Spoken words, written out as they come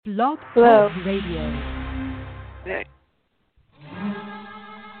Blogtalk Radio. Yeah.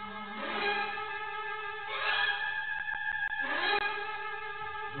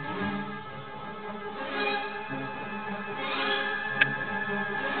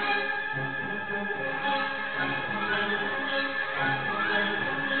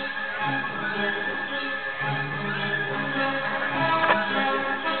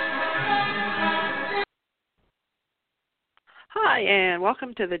 Hi, and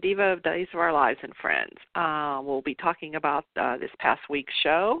welcome to the Diva of Days of Our Lives and Friends. We'll be talking about this past week's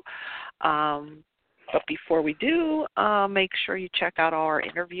show. But before we do, make sure you check out our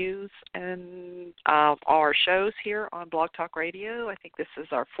interviews and our shows here on Blog Talk Radio. I think this is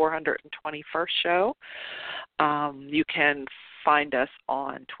our 421st show. You can find us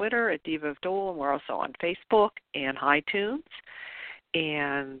on Twitter at Diva of DOOL, and we're also on Facebook and iTunes.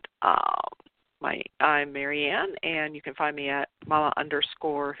 And I'm Marianne, and you can find me at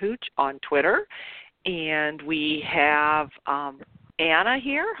Mama_Hooch on Twitter. And we have Anna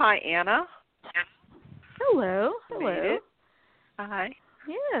here. Hi, Anna. Hello. Hello. Hi.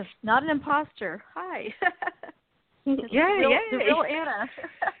 Yes, not an imposter. Hi. Yeah. The real Anna.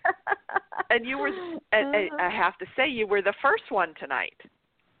 And you were, I have to say, you were the first one tonight.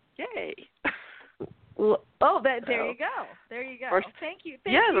 Yay. There you go. There you go. Thank you.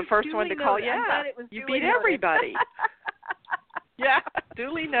 Thank the you. first one to call. Noted. Yeah, you beat noted. everybody. Yeah,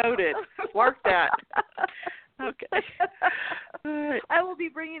 duly noted. Work that. Okay. All right. I will be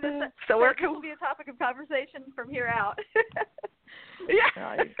bringing this up. So this will be a topic of conversation from here out.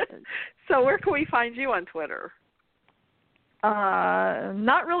 Yeah. So where can we find you on Twitter?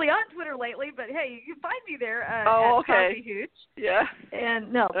 Not really on Twitter lately, but hey, you can find me there at okay. Hooch. Yeah.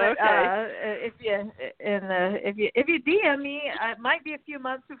 And no, but if you DM me, it might be a few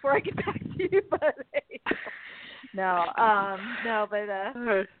months before I get back to you. But hey, no, but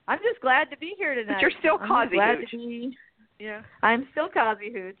I'm just glad to be here tonight. But you're still Kazi Hooch. Yeah. I'm still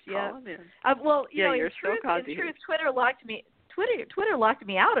Kazi Hooch. Yeah. You're still Kazi Hooch. Twitter locked me. Twitter locked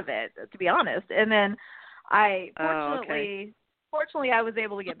me out of it, to be honest, and then. Fortunately, I was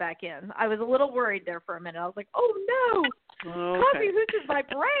able to get back in. I was a little worried there for a minute. I was like, oh, no, Kazi Hooch is my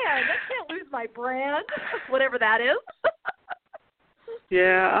brand. I can't lose my brand, whatever that is.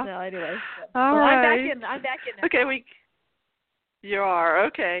 Yeah. No, anyway. All right. I'm back in now. Okay, you are.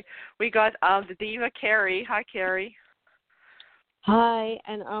 Okay. We got the Diva, Carrie. Hi, Carrie. Hi,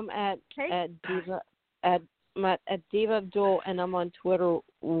 and I'm at Diva of DOOL, and I'm on Twitter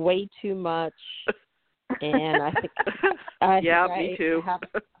way too much. And I think me too.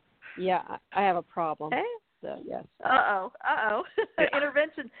 I have a problem. Hey. So yes. Uh-oh. Yeah.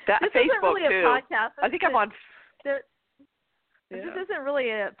 Intervention. That this Facebook isn't really a podcast. I think I'm on. This isn't really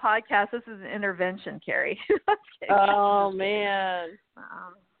a podcast. This is an intervention, Carrie. Oh man.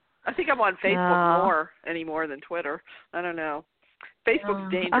 I think I'm on Facebook more anymore than Twitter. I don't know.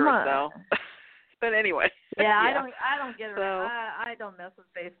 Facebook's dangerous though. But anyway. Yeah, I don't get it. I don't mess with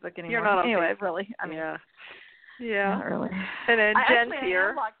Facebook anymore. You're not on Facebook. Really. I mean, yeah. Not really. And then Jen's here. I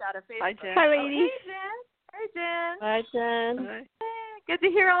am locked out of Facebook. Hi, Jen. Hi, ladies. Hey, Jen. Hi, Jen. Hi. Good to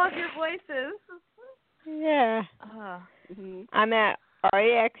hear all of your voices. Yeah. I'm at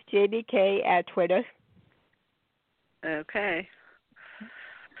REXJDK at Twitter. Okay.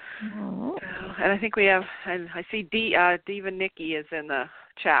 And I think we have, and I see Diva Nikki is in the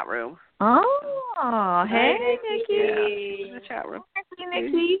chat room. Oh, hey, Nikki. Yeah, in the chat room. Hey,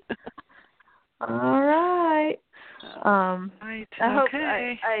 Nikki. All right. Right. I hope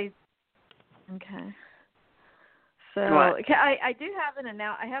okay. Okay. So what? I do have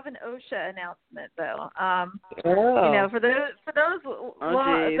I have an OSHA announcement though. For those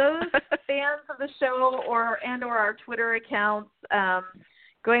fans of the show or our Twitter accounts,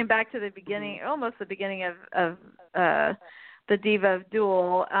 going back to the beginning, almost the beginning of the Diva of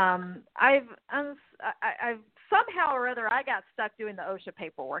DOOL, I've somehow or other I got stuck doing the OSHA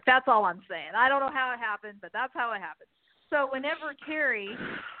paperwork. That's all I'm saying. I don't know how it happened, but that's how it happened. So whenever Carrie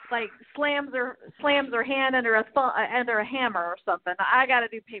slams her hand under a hammer or something, I got to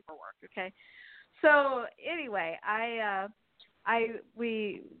do paperwork. Okay. So anyway,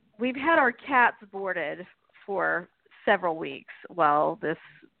 we've had our cats boarded for several weeks while this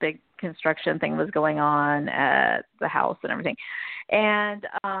big construction thing was going on at the house and everything. And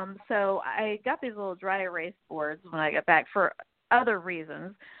so I got these little dry erase boards when I got back for other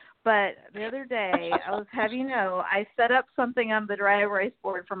reasons. But the other day, I was having I set up something on the dry erase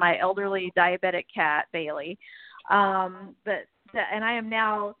board for my elderly diabetic cat, Bailey. And I am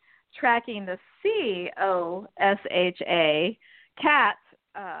now tracking the COSHA, cat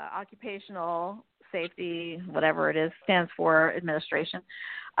occupational safety, whatever it is, stands for administration,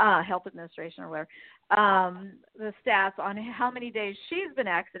 Health Administration or whatever, the stats on how many days she's been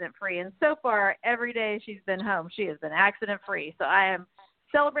accident-free. And so far, every day she's been home, she has been accident-free. So I am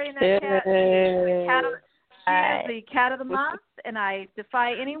celebrating that cat. She is the cat of the month, and I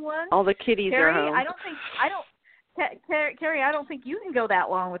defy anyone. All the kitties Carrie, are home. Carrie, I don't think you can go that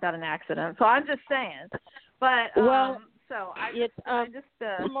long without an accident. So I'm just saying. But tomorrow.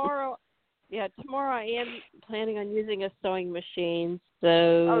 Yeah, tomorrow I am planning on using a sewing machine. So.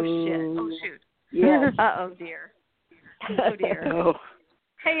 Oh shit! Oh shoot! Yes. Oh dear! Oh dear! Oh.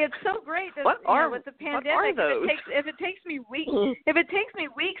 Hey, it's so great that with the pandemic, if it takes me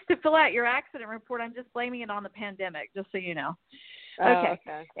weeks to fill out your accident report, I'm just blaming it on the pandemic. Just so you know. Okay.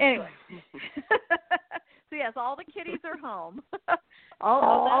 Anyway. So yes, all the kitties are home.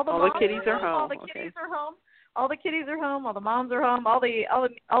 all the kitties are home. All the kitties are home. All the kitties are home. All the moms are home. All the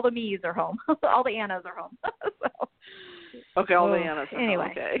me's are home. All the Annas are home. Okay, all the Annas are anyway,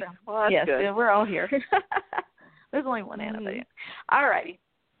 home. Okay. So, Well, that's good. Yeah, we're all here. There's only one Anna. But all righty.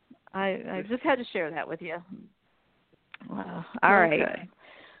 I just had to share that with you. All right. Okay.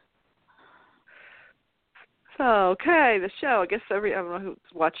 So, the show. I guess I don't know who's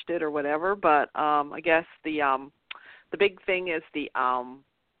watched it or whatever, but I guess the big thing is the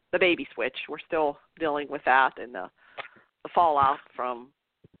baby switch. We're still dealing with that and the fallout from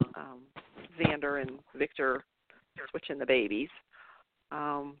Xander and Victor switching the babies.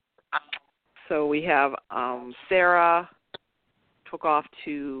 So we have Sarah took off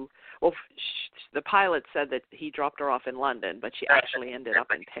to, the pilot said that he dropped her off in London, but she actually ended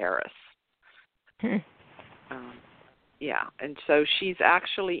up in Paris. Yeah, and so she's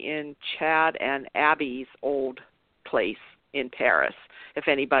actually in Chad and Abby's old place in Paris. If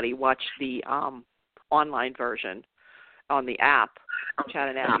anybody watched the online version on the app, Chad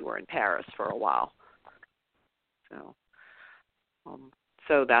and Abby were in Paris for a while.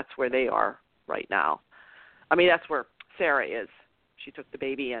 So that's where they are right now. I mean, that's where Sarah is. She took the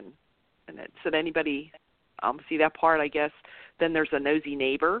baby and did anybody see that part? I guess then there's a nosy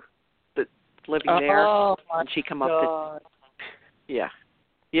neighbor that's living there, and she come up to. Yeah.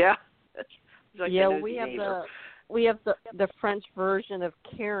 Like we have the French version of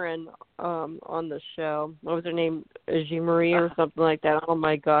Karen on the show. What was her name? Jean-Marie or something like that. Oh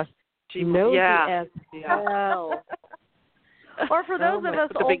my gosh. Nosy as hell. Or for those of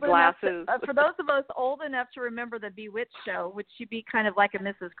us old enough to remember the Bewitched show, would she be kind of like a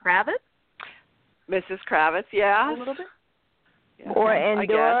Mrs. Kravitz? Mrs. Kravitz, yeah. A little bit. Yeah. Or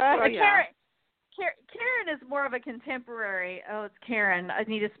Endora. Karen is more of a contemporary. Oh, it's Karen. I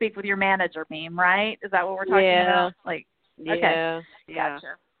need to speak with your manager meme, right? Is that what we're talking about? Like, okay,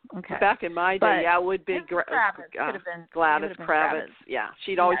 gotcha. Okay. Back in my day, it would be Gladys Kravitz. Yeah,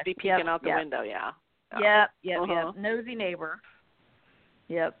 she'd always be peeking out the window. Yeah. Yep. Nosy neighbor.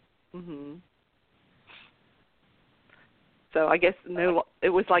 Yep. Mhm. So I guess it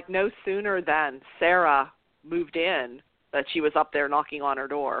was like no sooner than Sarah moved in that she was up there knocking on her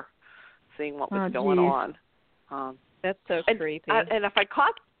door, seeing what was going on. That's so creepy. And if I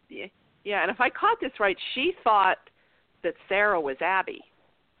caught this right, she thought that Sarah was Abby.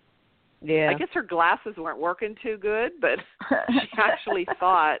 Yeah. I guess her glasses weren't working too good, but she actually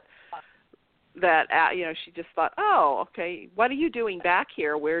thought that, she just thought, oh, okay, what are you doing back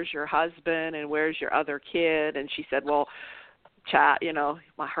here? Where's your husband and where's your other kid? And she said, well,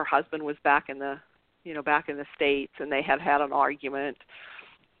 her husband was back in the States, and they had an argument.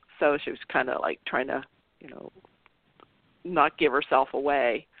 So she was kind of like trying to, not give herself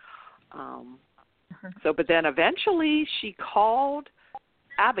away. But then eventually she called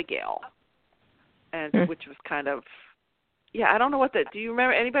Abigail, and which was kind of, I don't know do you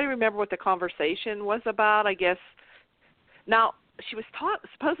remember, anybody remember what the conversation was about? I guess, now she was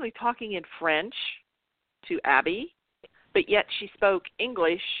supposedly talking in French to Abby, but yet she spoke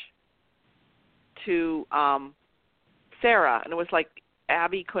English to Sarah, and it was like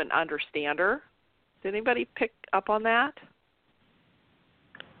Abby couldn't understand her. Did anybody pick up on that?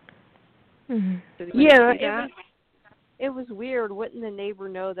 Yeah, it was weird. Wouldn't the neighbor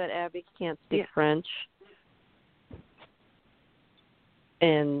know that Abby can't speak French?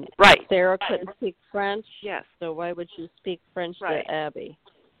 And Sarah couldn't speak French? Yes. So why would she speak French to Abby?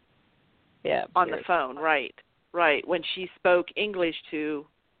 Yeah. On the phone, right. When she spoke English to,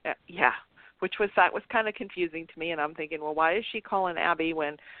 which was kind of confusing to me, and I'm thinking, well, why is she calling Abby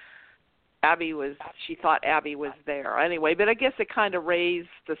when she thought Abby was there? Anyway, but I guess it kind of raised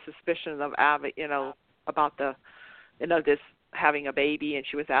the suspicion of Abby, about this having a baby, and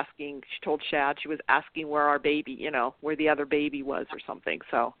she told Shad she was asking where our baby, where the other baby was or something.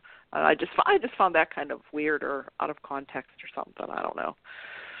 So I just found that kind of weird or out of context or something. I don't know.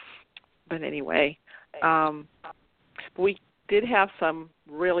 But anyway, we did have some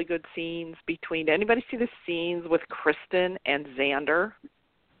really good scenes between. Did anybody see the scenes with Kristen and Xander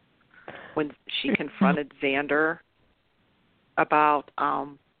when she confronted Xander about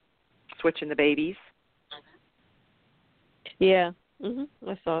switching the babies? Yeah.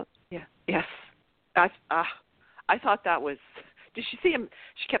 I saw it. Yeah. Yes. I thought that was. Did you see him?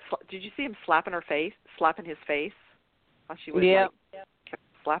 Did you see him slapping his face? How she was kept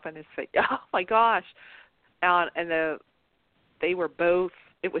slapping his face. Oh my gosh! And they were both.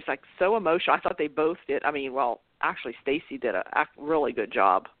 It was like so emotional. I thought they both did. I mean, well, actually, Stacy did a really good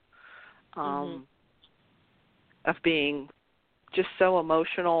job of being just so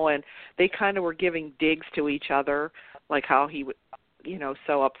emotional, and they kind of were giving digs to each other, like how he would,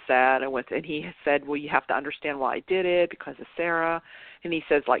 so upset, and he said, well, you have to understand why I did it because of Sarah, and he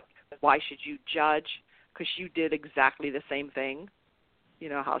says, like, why should you judge? Because you did exactly the same thing,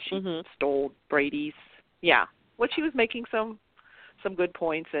 how she stole Brady's, which he was making some good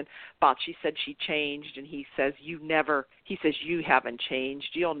points, and about she said she changed, and he says you haven't changed,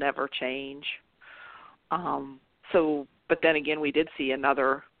 you'll never change. But then again, we did see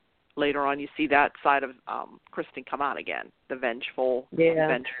another. Later on, you see that side of Kristen come out again, the vengeful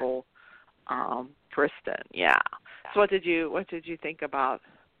Kristen. Yeah. So what did you think about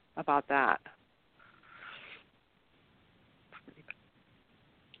that?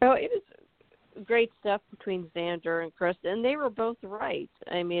 Oh, it was great stuff between Xander and Kristen, and they were both right.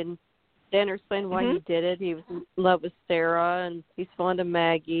 I mean, Xander explained why he did it. He was in love with Sarah, and he's fond of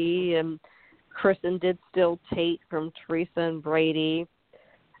Maggie, and Kristen did steal Tate from Teresa and Brady.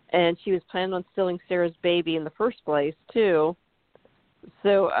 And she was planning on stealing Sarah's baby in the first place, too.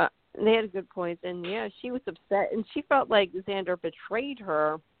 So they had good points. And, she was upset. And she felt like Xander betrayed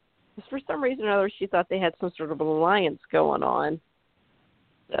her. Because for some reason or other, she thought they had some sort of alliance going on.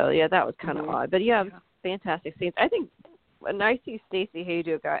 So, that was kind of odd. But, it was fantastic scenes. I think when I see Stacey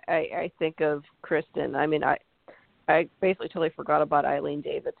Hayduk, I think of Kristen. I mean, I basically totally forgot about Eileen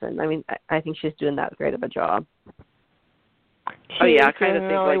Davidson. I mean, I think she's doing that great of a job. I kind of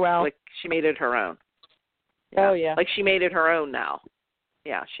think really like she made it her own. Yeah. Oh, yeah. Like she made it her own now.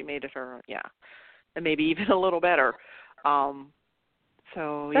 Yeah, she made it her own, and maybe even a little better. That's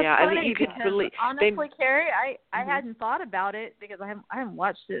funny, I think you could really. Honestly, Carrie, I hadn't thought about it because I haven't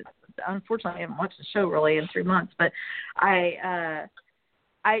watched it. Unfortunately, I haven't watched the show really in 3 months. But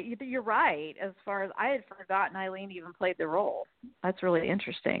you're right. As far as I had forgotten, Eileen even played the role. That's really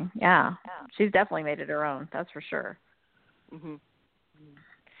interesting. Yeah, she's definitely made it her own. That's for sure.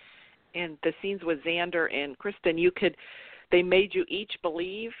 And the scenes with Xander and Kristen, they made you each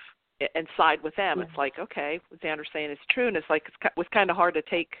believe and side with them. It's like, okay, Xander's saying it's true, and it's like it was kind of hard to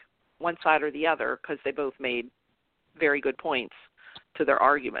take one side or the other because they both made very good points to their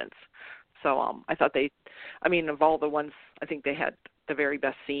arguments. So I thought of all the ones, I think they had the very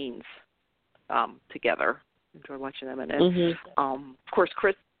best scenes together. Enjoyed watching them, and then of course,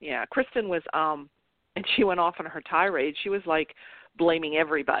 Kristen was. And she went off on her tirade. She was like blaming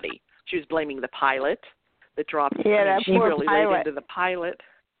everybody. She was blaming the pilot that dropped. She really laid into the pilot.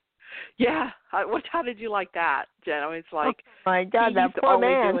 Yeah. How did you like that, Jen? I mean, it's like, oh my God, that poor only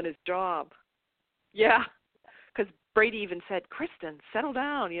man doing his job. Yeah. Because Brady even said, Kristen, settle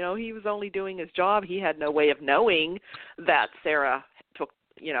down. He was only doing his job. He had no way of knowing that Sarah took,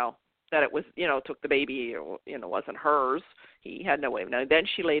 that it was, took the baby, wasn't hers. He had no way of knowing. Then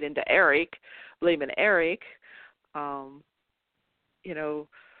she laid into Eric, blaming Eric, about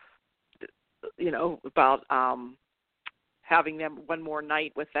having them one more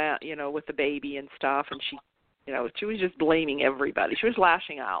night with that, with the baby and stuff. And she was just blaming everybody. She was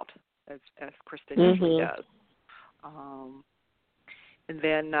lashing out, as Kristen usually does. And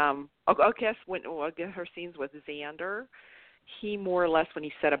then I guess her scenes with Xander, he more or less, when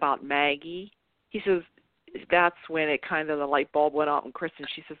he said about Maggie, he says that's when it kind of the light bulb went off. And Kristen,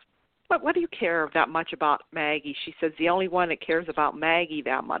 she says, what do you care that much about Maggie? She says the only one that cares about Maggie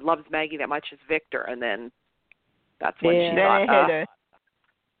that much, loves Maggie that much, is Victor. And then that's when she thought,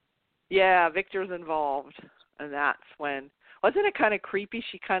 Victor's involved. And that's when, wasn't it kind of creepy?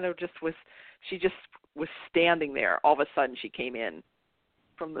 She kind of just was standing there. All of a sudden she came in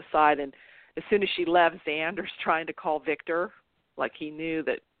from the side, and as soon as she left, Xander's trying to call Victor, like he knew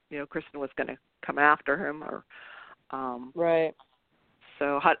that, Kristen was going to come after him, or right.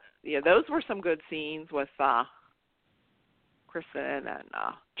 So those were some good scenes with Kristen and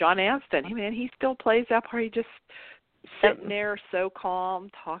John Astin. He still plays that part. He just sitting there so calm,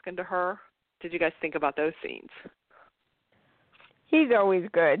 talking to her. Did you guys think about those scenes? He's always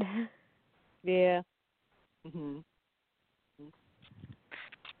good. Yeah.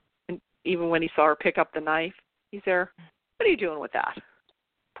 even when he saw her pick up the knife, he's there. What are you doing with that?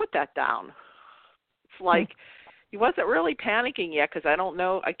 Put that down. It's like he wasn't really panicking yet because I don't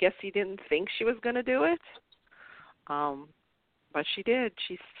know. I guess he didn't think she was going to do it. But she did.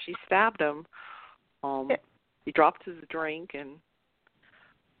 She stabbed him. He dropped his drink,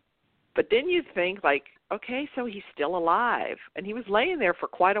 but then you think, like, okay, so he's still alive. And he was laying there for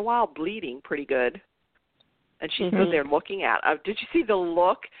quite a while, bleeding pretty good. And she stood there looking at him. Did you see the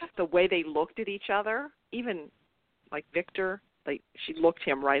look, the way they looked at each other? Even, like, Victor, like, she looked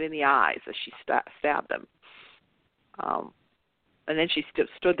him right in the eyes as she stabbed him. And then she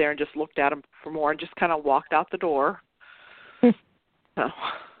stood there and just looked at him for more and just kind of walked out the door. So,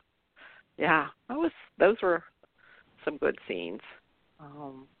 yeah, those were some good scenes.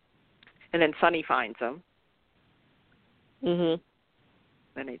 And then Sonny finds him. And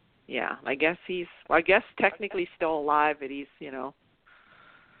I guess I guess technically still alive, but he's,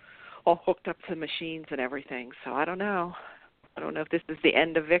 all hooked up to machines and everything. So I don't know. I don't know if this is the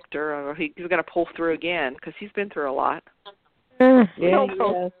end of Victor or he's going to pull through again because he's been through a lot.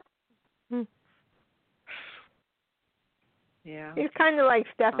 Yeah. He's kind of like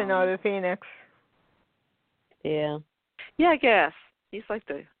Stefano the Phoenix. Yeah. Yeah, I guess. He's like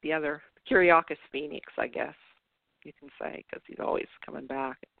the other Kyriakis Phoenix, I guess you can say, because he's always coming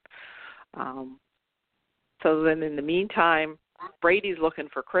back. So then in the meantime, Brady's looking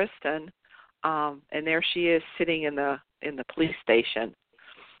for Kristen, and there she is sitting in the police station.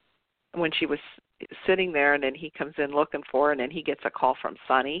 When she was sitting there, and then he comes in looking for her, and then he gets a call from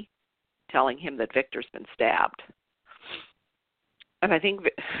Sonny telling him that Victor's been stabbed. And I think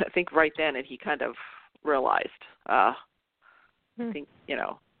right then, and he kind of realized, I think,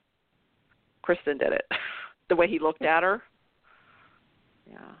 Kristen did it. The way he looked at her.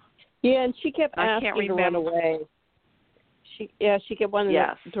 Yeah. Yeah, and she kept asking to run away. She kept wanting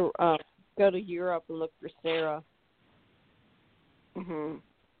to go to Europe and look for Sarah.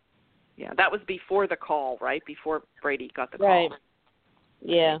 Yeah, that was before the call, right? Before Brady got the call. Right.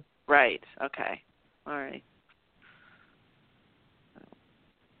 Yeah. Right. Okay. All right.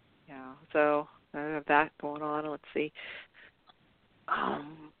 Yeah. So I have that going on. Let's see.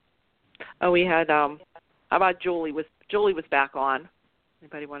 We had. How about Julie? Julie was back on?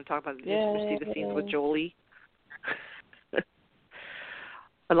 Anybody want to talk about? Did you see the scenes with Julie?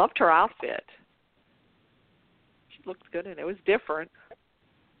 I loved her outfit. She looked good, and it was different.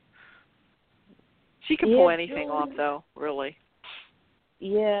 She can pull anything off, though. Really.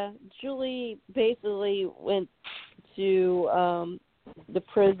 Yeah, Julie basically went to the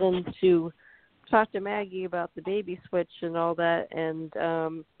prison to talk to Maggie about the baby switch and all that, and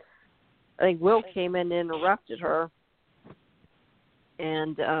I think Will came in and interrupted her.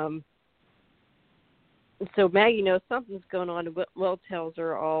 And so Maggie knows something's going on, and Will tells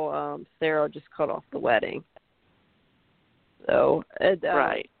her, Sarah just cut off the wedding. So,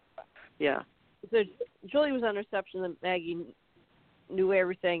 right. Yeah. So Julie was on reception, and Maggie knew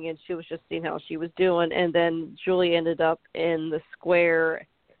everything, and she was just seeing how she was doing. And then Julie ended up in the square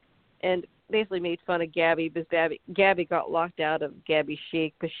and basically made fun of Gabi because Gabi got locked out of Gabi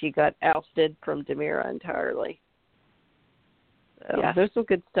Chic because she got ousted from DiMera entirely. So there's some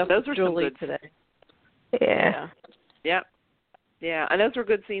good stuff with Julie today. Yeah. Yep. Yeah, and those were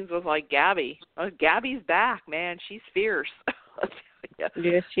good scenes with, like, Gabi. Gabi's back, man. She's fierce. Yes,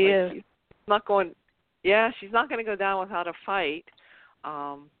 she is. She's not going to go down without a fight.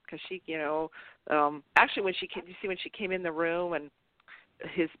 Because she, actually when she came in the room and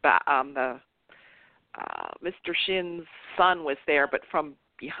Mr. Shin's son was there, but from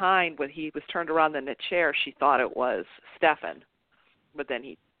behind when he was turned around in the chair, she thought it was Stefan. But then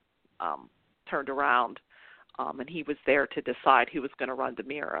he turned around, and he was there to decide who was going to run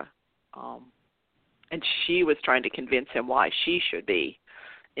DiMera. And she was trying to convince him why she should be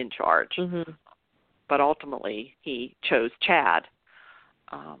in charge. But ultimately, he chose Chad.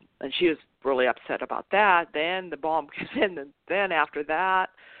 And she was really upset about that. Then the bomb came in, and then after that,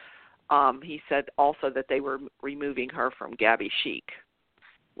 he said also that they were removing her from Gabi Chic,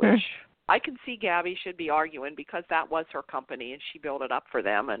 which I can see Gabi should be arguing because that was her company, and she built it up for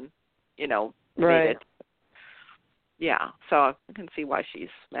them and, made it. Yeah, so I can see why she's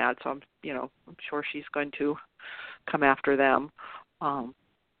mad. So I'm sure she's going to come after them.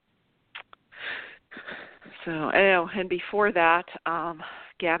 And before that,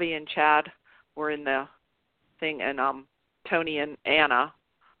 Gabi and Chad were in the thing, and Tony and Anna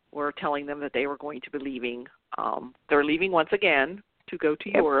were telling them that they were going to be leaving. They're leaving once again to go to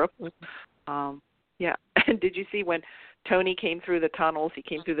Europe. Yeah. And did you see when Tony came through the tunnels? He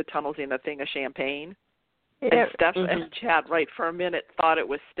came through the tunnels in a thing of champagne. Yep. And Chad, right for a minute, thought it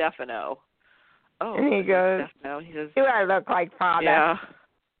was Stefano. Oh, and he goes, Stefano. He says, "Do I look like father?" Yeah.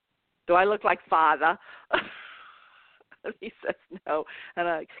 Do I look like father? And he says no. And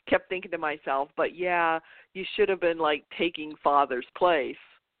I kept thinking to myself, but yeah, you should have been like taking father's place,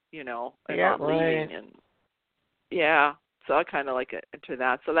 and not leaving. And yeah, so I kind of like into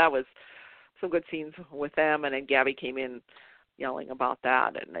that. So that was some good scenes with them. And then Gabi came in yelling about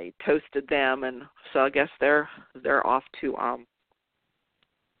that, and they toasted them. And so I guess they're off to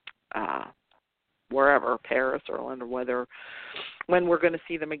wherever, Paris or London, when we're going to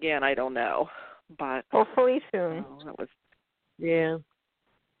see them again, I don't know. But hopefully soon. That was. Yeah.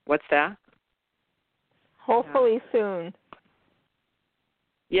 What's that? Hopefully soon.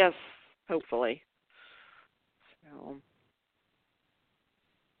 Yes, hopefully. So,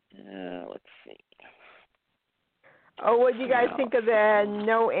 let's see. Oh, what do you guys think of the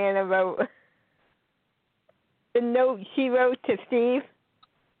note Anna wrote? The note she wrote to Steve?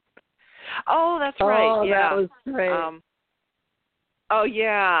 Oh, that's right. Yeah. That was great. Oh,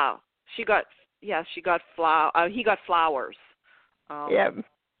 yeah. He got flowers. Yep.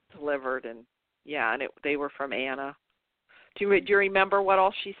 Delivered, and they were from Anna. Do you remember what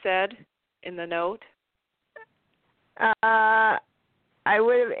all she said in the note? I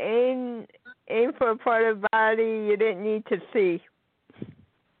would have aimed for a part of the body you didn't need to see.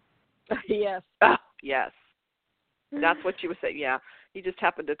 Yes. Oh, yes. That's what she was saying. Yeah. He just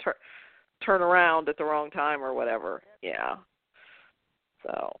happened to turn around at the wrong time or whatever. Yeah.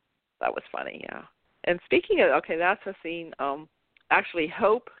 So that was funny. Yeah. And speaking of, that's a scene. Actually,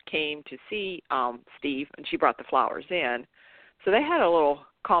 Hope came to see Steve, and she brought the flowers in. So they had a little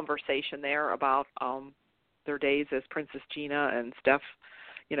conversation there about their days as Princess Gina and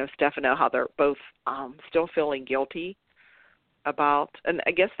Stefano, how they're both still feeling guilty about, and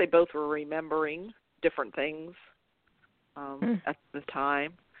I guess they both were remembering different things at the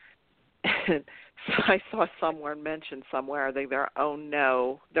time. And so I saw someone mention somewhere,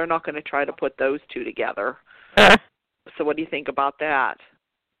 no, they're not going to try to put those two together. So what do you think about that?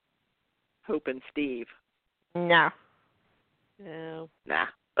 Hope and Steve. No. No. Nah.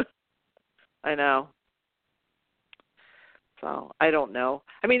 I know. So I don't know.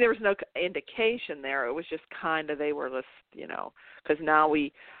 I mean, there was no indication there. It was just kind of they were just, because now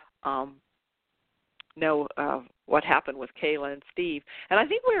we know what happened with Kayla and Steve. And I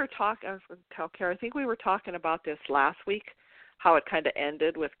think we were talking, I was going to tell Kara, I think we were talking about this last week, how it kind of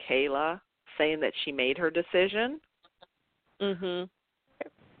ended with Kayla saying that she made her decision. Mhm.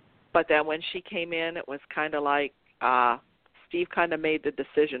 But then when she came in, it was kind of like Steve kind of made the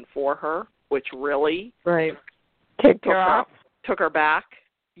decision for her, which really took her back.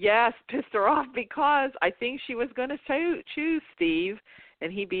 Yes, pissed her off because I think she was going to choose Steve,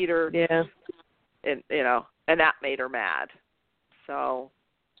 and he beat her. Yeah. And and that made her mad. So,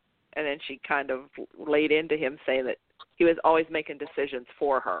 and then she kind of laid into him saying that he was always making decisions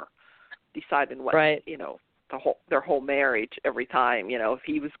for her, deciding what their whole marriage every time. If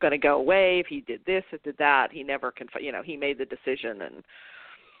he was going to go away, if he did this or did that, he never he made the decision, and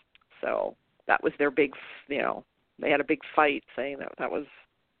so that was their big. They had a big fight saying that was.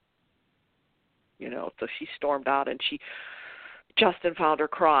 So she stormed out, and Justin found her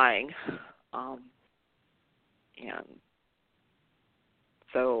crying. And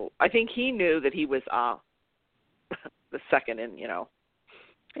so I think he knew that he was the second in,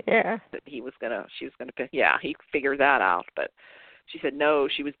 that she was gonna pick. Yeah, he figured that out. But she said no,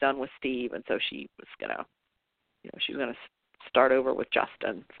 she was done with Steve, and so she was gonna, she was gonna start over with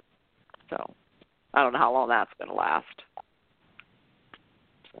Justin. So I don't know how long that's gonna last.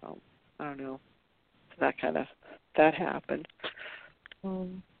 So I don't know. So that happened.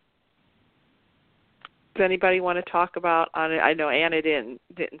 Does anybody want to talk about? I know Anna didn't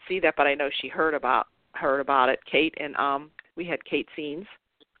see that, but I know she heard about it. Kate and we had Kate scenes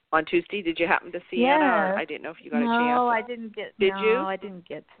on Tuesday. Did you happen to see Anna? Or I didn't know if you got a chance. No, I didn't get. Did you? No, I didn't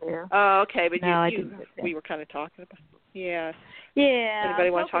get to. Oh, okay, but no, I didn't get to. We were kind of talking about. Yeah. Yeah. Anybody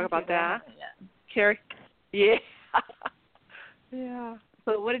want to talk about that? Carrie? Yeah. Yeah.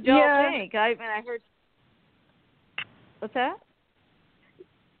 So what did y'all think? I heard. What's that?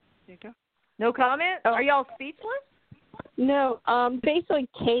 There you go. No comment? Oh. Are y'all speechless? No. Basically,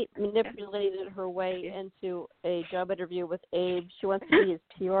 Kate manipulated her way into a job interview with Abe. She wants to be his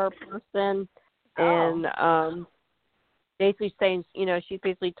PR person, and basically saying, she's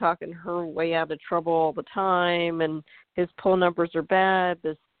basically talking her way out of trouble all the time, and his poll numbers are bad.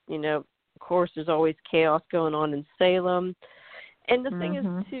 This, of course, there's always chaos going on in Salem, and the thing is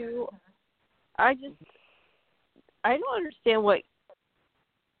too, I don't understand what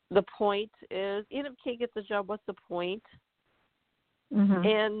the point is, even if Kate gets a job, what's the point? Mm-hmm.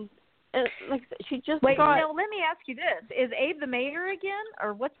 And like she just wait. got. No, let me ask you this: is Abe the mayor again,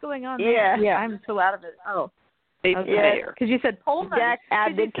 or what's going on Yeah. there? Yeah, I'm so out of it. Oh, Abe the mayor. Because you said poll members. Jack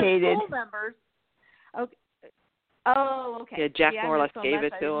advocated. Poll members. Okay. Oh, okay. Yeah, Jack more or less gave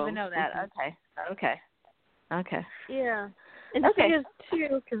it to him. I didn't even know that. Mm-hmm. Okay. Yeah. And Okay. she is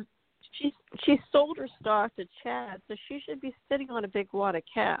too, because she sold her stock to Chad, so she should be sitting on a big wad of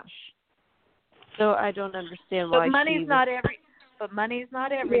cash. So I don't understand why. But money's not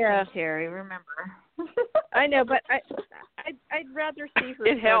everything, Yeah. Terry. Remember. I know, but I'd rather see her.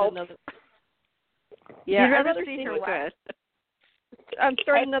 It helps. Yeah, You'd I'd rather rather see see her her Good.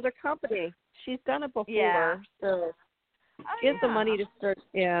 start another company. She's done it before, Yeah. so she has the money to start.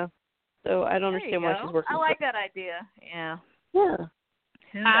 Yeah. So I don't understand why she's working. I like that idea. Yeah. Yeah.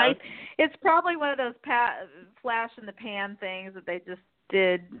 Who knows? It's probably one of those flash in the pan things that they just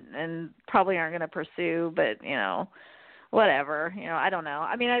did and probably aren't going to pursue, but, whatever. I don't know.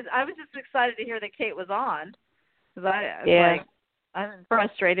 I mean, I was just excited to hear that Kate was on. Because I'm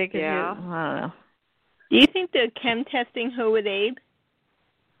frustrated because I don't know. Do you think they're chem testing her with Abe?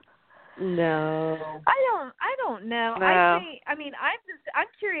 No. I don't know. No. I'm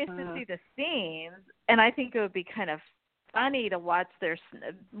curious to see the scenes, and I think it would be kind of funny to watch their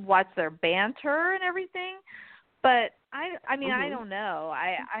banter and everything. But I don't know.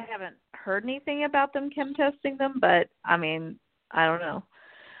 I haven't heard anything about them chem testing them, but I don't know.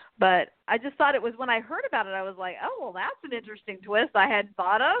 But I just thought it was, when I heard about it, I was like, oh, well, that's an interesting twist I hadn't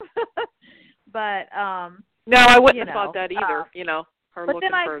thought of. But no, I wouldn't have thought that either. Her but looking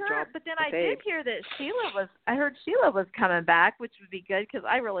then for a job. But then I did hear that I heard Sheila was coming back, which would be good because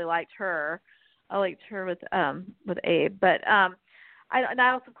I really liked her. I liked her with Abe, but I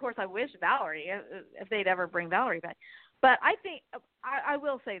also, of course, I wish Valerie, if they'd ever bring Valerie back. But I think I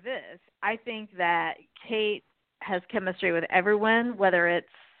will say this: I think that Kate has chemistry with everyone, whether it's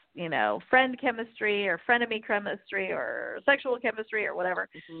friend chemistry or frenemy chemistry or sexual chemistry or whatever.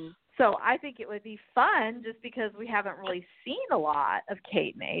 Mm-hmm. So I think it would be fun just because we haven't really seen a lot of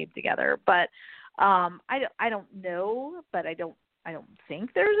Kate and Abe together. But I don't know, but I don't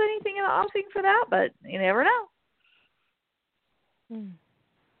think there's anything in the offing for that, but you never know.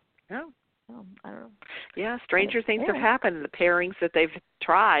 No. I don't know. Yeah, stranger things have happened. The pairings that they've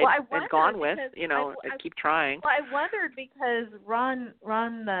tried and gone with, keep trying. Well, I wondered because Ron,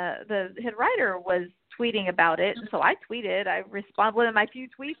 the head writer, was tweeting about it, and so I tweeted. I responded one of my few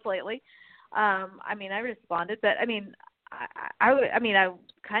tweets lately. I responded, but I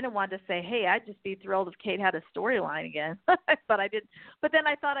kind of wanted to say, hey, I'd just be thrilled if Kate had a storyline again, but I didn't. But then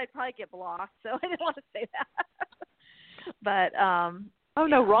I thought I'd probably get blocked, so I didn't want to say that. But oh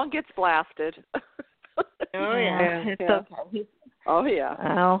no, Ron gets blasted. Oh yeah, it's okay. Oh yeah.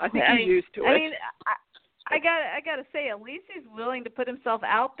 Well, I think he's used to it. I got to say, at least he's willing to put himself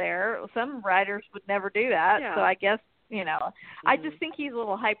out there. Some writers would never do that, so I guess I just think he's a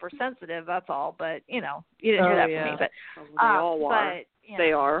little hypersensitive. That's all. But you didn't hear that from me. But they all are.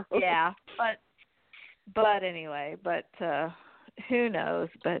 They are. Yeah, but anyway, who knows?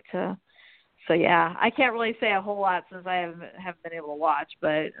 But so yeah, I can't really say a whole lot since I haven't been able to watch.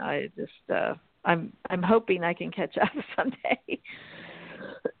 But I just I'm hoping I can catch up someday.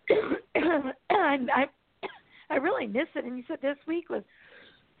 And I really miss it. And you said this week was,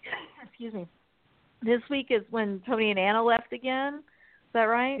 excuse me, this week is when Tony and Anna left again. Is that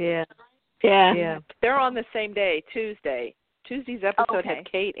right? Yeah. Yeah. They're on the same day, Tuesday. Tuesday's episode had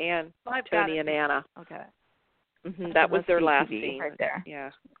Kate and Tony and Anna. Okay. Mm-hmm. That was their last scene. Right there. Yeah.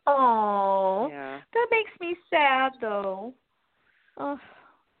 Oh. Yeah. That makes me sad, though. Oh.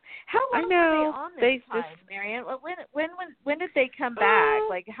 How long were they on this time, Marianne? When did they come back?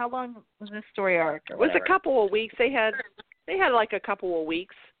 Like, how long was this story arc? Or it was whatever? a couple of weeks. They had like a couple of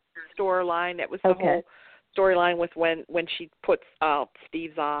weeks storyline. That was the whole storyline with when she puts out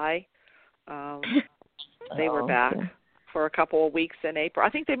Steve's eye. They were back for a couple of weeks in April. I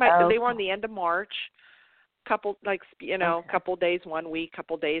think they were on the end of March. Couple couple days 1 week,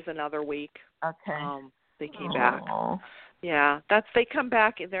 couple days another week. Okay. They came back. Yeah, they come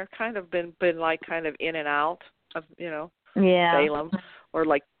back and they're kind of been like kind of in and out of Salem, or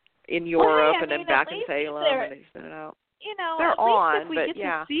like in Europe and then back in Salem, and they've been out. They're on, if we but get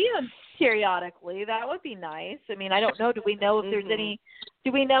to see them periodically, that would be nice. I mean, I don't know. Do we know if there's any?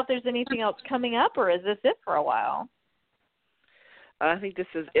 Do we know if there's anything else coming up, or is this it for a while? I think this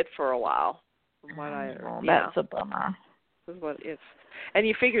is it for a while. From what that's a bummer. This is what it's. And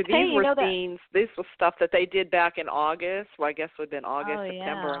you figure these were scenes. This was stuff that they did back in August. Well, I guess it would have been August,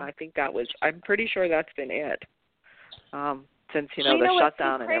 September, and I think I'm pretty sure that's been it. since the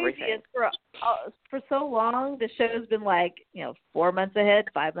shutdown and everything. For so long, the show's been 4 months ahead,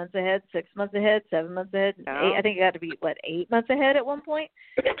 5 months ahead, 6 months ahead, 7 months ahead. Yeah. I think it got to be 8 months ahead at one point.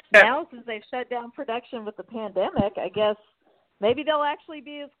 Now, since they've shut down production with the pandemic, I guess maybe they'll actually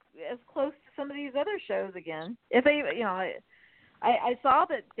be as close to some of these other shows again. If they, I saw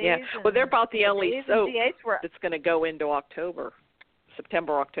that. Days well, they're about the only soap were... that's going to go into October,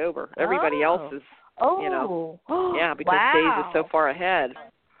 September, October. Everybody else is. Because Days is so far ahead.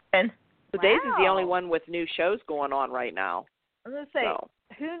 And Days is the only one with new shows going on right now. I was going to say,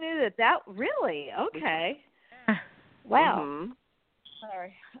 who knew that really? Okay. Wow. Mm-hmm.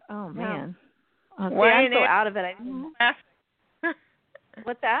 Sorry. Oh, man. Yeah. I'm so out of it.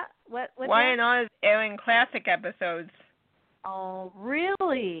 What's that? What? YNR is airing classic episodes. Oh,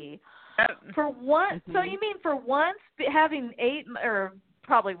 really? Yep. For one, so you mean for once having 8 or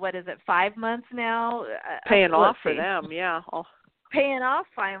probably 5 months now? Paying off for them, yeah. Paying off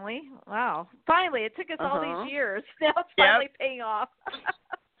finally. Wow. Finally, it took us all these years. Now it's finally paying off.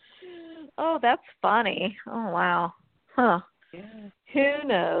 Oh, that's funny. Oh, wow. Huh. Yeah. Who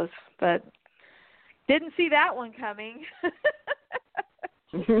knows? But didn't see that one coming.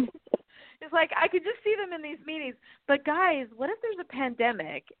 It's like I could just see them in these meetings. But guys, what if there's a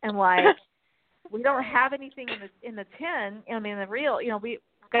pandemic and we don't have anything in the tin? I mean, the real, we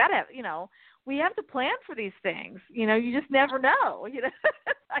gotta, we have to plan for these things. You just never know.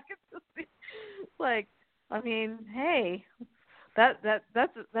 I could just see, hey, that's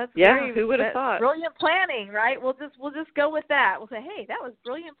very, who would have thought? Brilliant planning, right? We'll just go with that. We'll say, hey, that was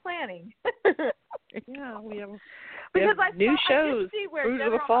brilliant planning. Yeah, we have. Because new shows, Fruit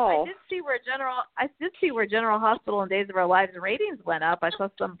of the Fall. I did see where General Hospital and Days of Our Lives ratings went up. I saw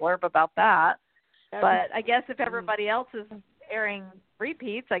some blurb about that. But I guess if everybody else is airing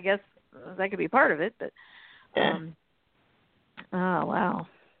repeats, I guess that could be part of it. But oh wow,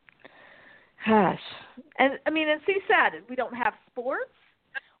 gosh, and I mean it's too sad. We don't have sports.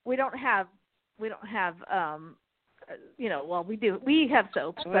 We don't have. Well, we do. We have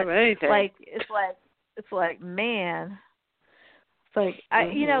soaps, but it's like, man. It's like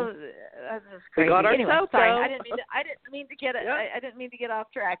that's just crazy. We got our anyway, soap. Sorry, I didn't mean to get it. I didn't mean to get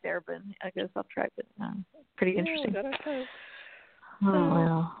off track there, but I guess off track. But pretty interesting. Yeah, we got our soap. Oh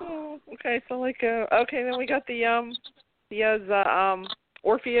wow. Okay, so then we got the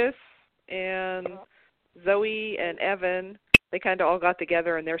Orpheus and Zoe and Evan. They kind of all got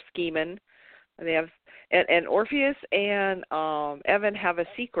together and they're scheming, and they have and Orpheus and Evan have a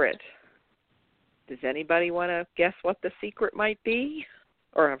secret. Does anybody want to guess what the secret might be,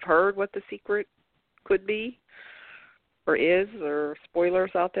 or have heard what the secret could be, or is, or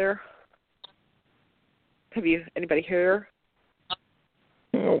spoilers out there? Have you anybody here?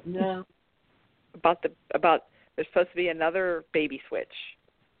 No. About there's supposed to be another baby switch.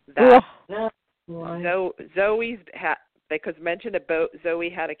 That Zoe's because mentioned that Zoe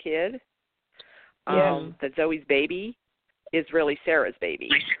had a kid. That Zoe's baby is really Sarah's baby.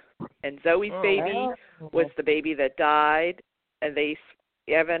 And Zoe's baby was the baby that died, and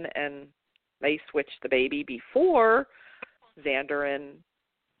Evan and they switched the baby before Xander and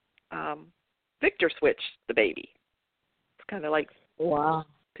Victor switched the baby. It's kind of like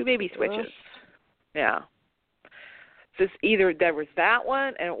two baby switches. Yeah. So it's either there was that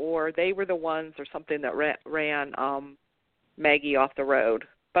one, or they were the ones or something that ran Maggie off the road.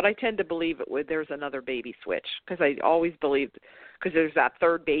 But I tend to believe there's another baby switch, because I always believed, because there's that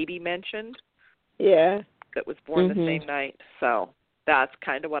third baby mentioned. Yeah. That was born the same night. So that's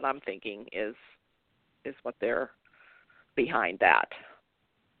kind of what I'm thinking is what they're behind that.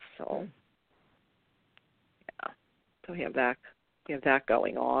 So yeah. So we have that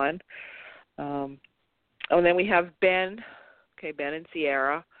going on. And then we have Ben. Okay, Ben and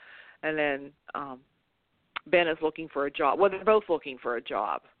Ciera, and then Ben is looking for a job. Well, they're both looking for a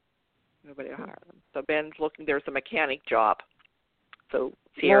job. Nobody will hire them. So Ben's looking. There's a mechanic job. So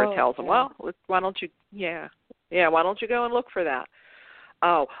Ciera tells him, "Well, why don't you? Why don't you go and look for that?"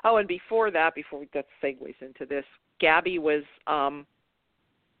 Oh, and before that segues into this, Gabi was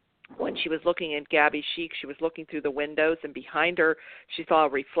when she was looking at Gabi's Chic, she was looking through the windows, and behind her she saw a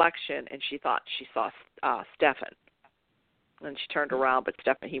reflection, and she thought she saw Stefan. And she turned around, but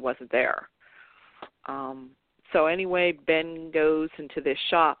Stefan, he wasn't there. So anyway, Ben goes into this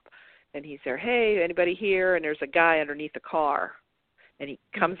shop, and he's there, "Hey, anybody here?" And there's a guy underneath the car. And he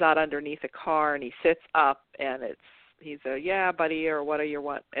comes out underneath the car, and he sits up, and he's a, "Yeah, buddy," or "What do you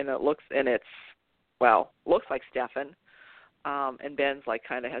want?" And looks like Stefan. And Ben's like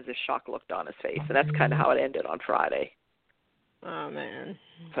kind of has this shock look on his face. And that's kind of how it ended on Friday. Oh, man.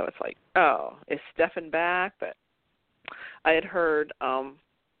 So it's like, oh, is Stefan back? But I had heard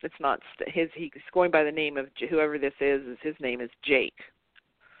it's not his. He's going by the name of whoever this is. His name is Jake.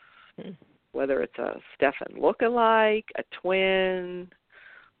 Whether it's a Stefan look-alike, a twin,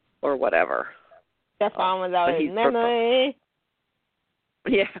 or whatever. Stefan without his memory.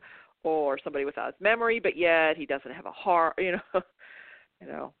 Yeah, or somebody without his memory, but yet he doesn't have a heart.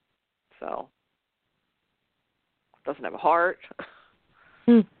 So doesn't have a heart.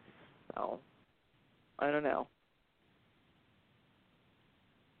 So I don't know.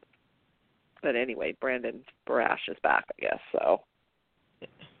 But anyway, Brandon Barash is back, I guess. So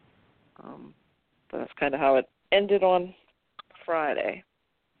that's kind of how it ended on Friday.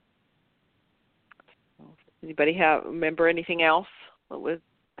 Anybody remember anything else that was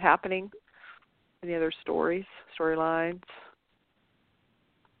happening? Any other storylines?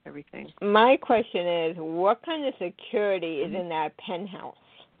 Everything. My question is, what kind of security is in that penthouse?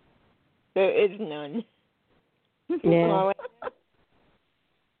 There is none. Yeah.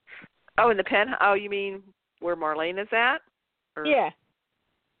 Oh, in the pen? Oh, you mean where Marlene is at? Or? Yeah.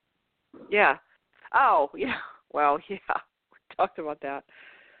 Yeah. Oh, yeah. Well, yeah. We talked about that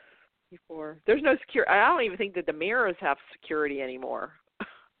before. There's no security. I don't even think the DiMeras have security anymore.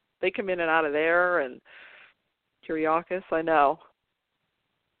 They come in and out of there, and Kyriakis, I know.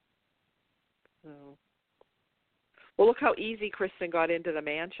 So. Well, look how easy Kristen got into the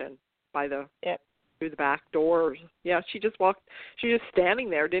mansion through the back doors. Yeah, she just walked. She was just standing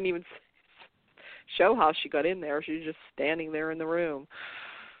there. Didn't even show how she got in there. She was just standing there in the room.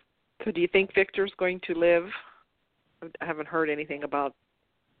 So, do you think Victor's going to live? I haven't heard anything about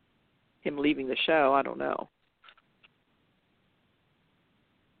him leaving the show. I don't know.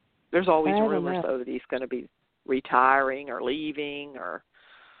 There's always rumors, though, that he's going to be retiring or leaving, or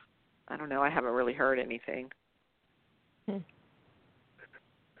I don't know. I haven't really heard anything. I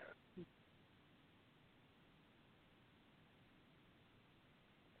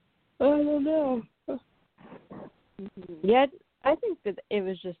don't know. Yeah, I think that it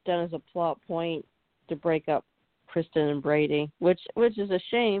was just done as a plot point to break up Kristen and Brady, which is a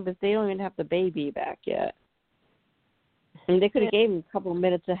shame, but they don't even have the baby back yet. I mean, they could have gave him a couple of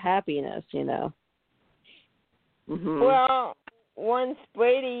minutes of happiness, Well, once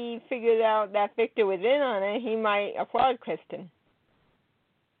Brady figured out that Victor was in on it, he might applaud Kristen.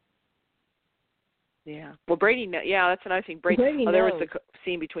 Yeah. Well, Brady. That's another thing. Brady knows. There was the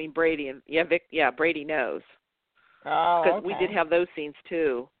scene between Brady and Vic. Yeah, Brady knows. Oh, because we did have those scenes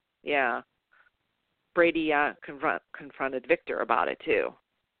too. Yeah. Brady confronted Victor about it too.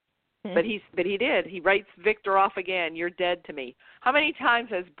 But he did. He writes Victor off again. You're dead to me. How many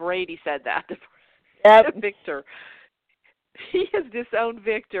times has Brady said that to Victor? He has disowned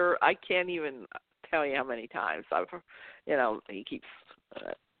Victor. I can't even tell you how many times. He keeps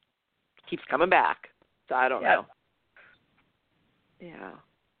coming back. So I don't know. Yeah.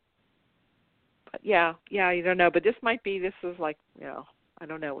 But yeah, you don't know. But this is like, I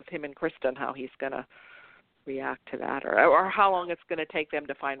don't know with him and Kristen how he's going to react to that or how long it's going to take them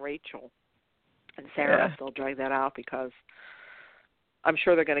to find Rachel. And Sarah, they'll drag that out because I'm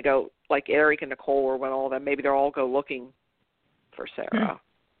sure they're going to go, like Eric and Nicole or when all of them, maybe they'll all go looking for Sarah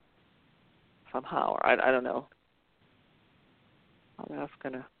somehow. Or I don't know how that's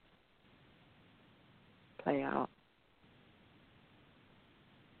going to play out.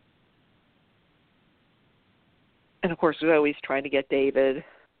 And of course, Zoe's trying to get David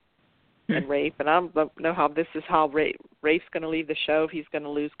and Rafe, and I don't know how this is how Rafe's going to leave the show. If he's going to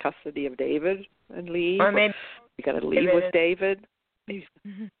lose custody of David and leave, or maybe he's going to leave with David. You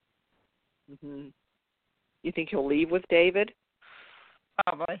think he'll leave with David?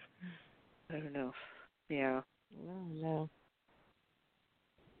 Probably. I don't know. Yeah.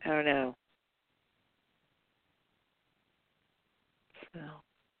 I don't know. So,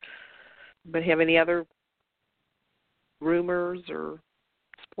 but have any other rumors or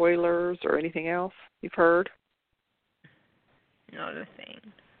spoilers or anything else you've heard? Not a thing.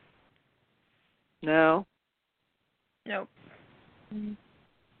 No? Nope.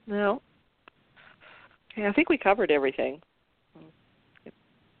 No? Okay, I think we covered everything.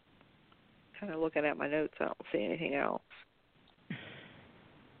 Kind of looking at my notes, I don't see anything else.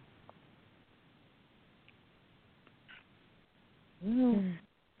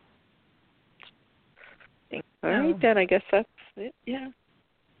 All right, then I guess that's it. Yeah.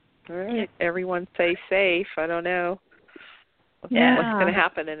 All right. Everyone stay safe. I don't know what's going to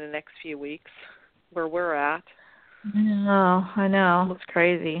happen in the next few weeks where we're at. I know. It's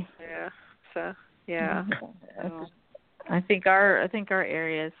crazy. Yeah. So, yeah. I think our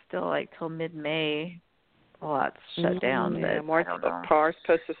area is still like till mid-May. A lot's shut down. Yeah, March is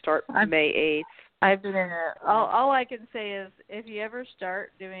supposed to start May 8th. I've been in it. All I can say is if you ever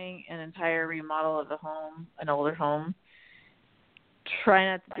start doing an entire remodel of a home, an older home, try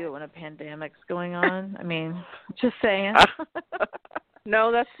not to do it when a pandemic's going on. I mean, just saying.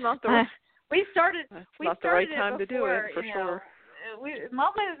 No, that's not the right. We started the right time before, to do it, for sure.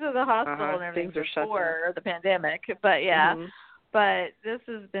 Mom went to the hospital and everything before the pandemic, but but this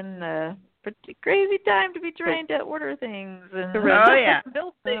has been a pretty crazy time to be trying to order things and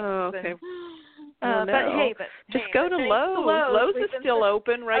build things. Oh, okay. And, but just go to Lowe's. Lowe's is still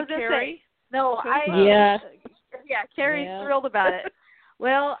open, right, Carrie? Carrie's thrilled about it.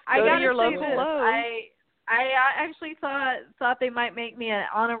 Well, I got to your local Lowe's. I actually thought they might make me an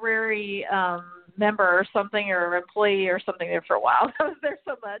honorary member or something, or employee or something there for a while. I was there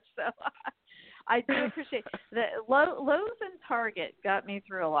so much, so I do appreciate that. Lowe's and Target got me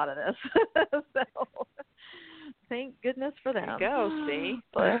through a lot of this, so thank goodness for them. There you go, see.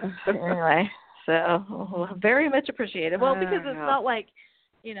 But anyway, so very much appreciated. Well, because it's not like,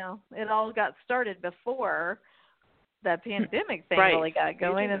 it all got started before the pandemic thing really got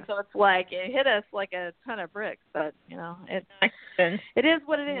going, and so it's like it hit us like a ton of bricks. But it is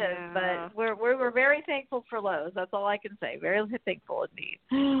what it is. But we're very thankful for Lowe's. That's all I can say. Very thankful indeed.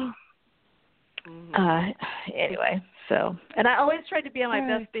 Anyway, so and I always tried to be on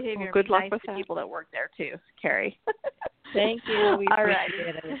my best behavior. Well, good luck nice with to that. people that work there too, Carrie. Thank you. We all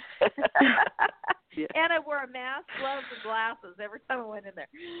appreciate it. And I wore a mask, gloves, and glasses every time I went in there.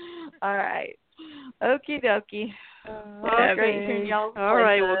 All right. Okie dokie. Great hearing y'all. All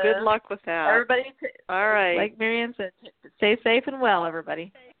right. Well, good luck with that. Everybody. All right. Like Marianne said, stay safe and well,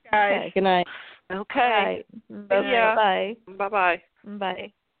 everybody. Okay. Good night. Okay. Bye. Bye-bye.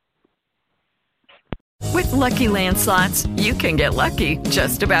 Bye. With Lucky Land Slots, you can get lucky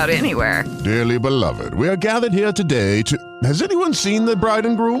just about anywhere. Dearly beloved, we are gathered here today to... Has anyone seen the bride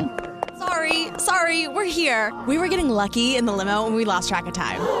and groom? Sorry, we're here. We were getting lucky in the limo and we lost track of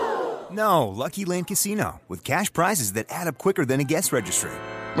time. No, Lucky Land Casino, with cash prizes that add up quicker than a guest registry.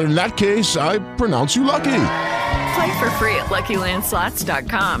 In that case, I pronounce you lucky. Play for free at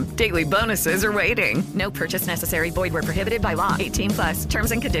LuckyLandSlots.com. Daily bonuses are waiting. No purchase necessary. Void where prohibited by law. 18+.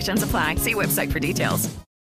 Terms and conditions apply. See website for details.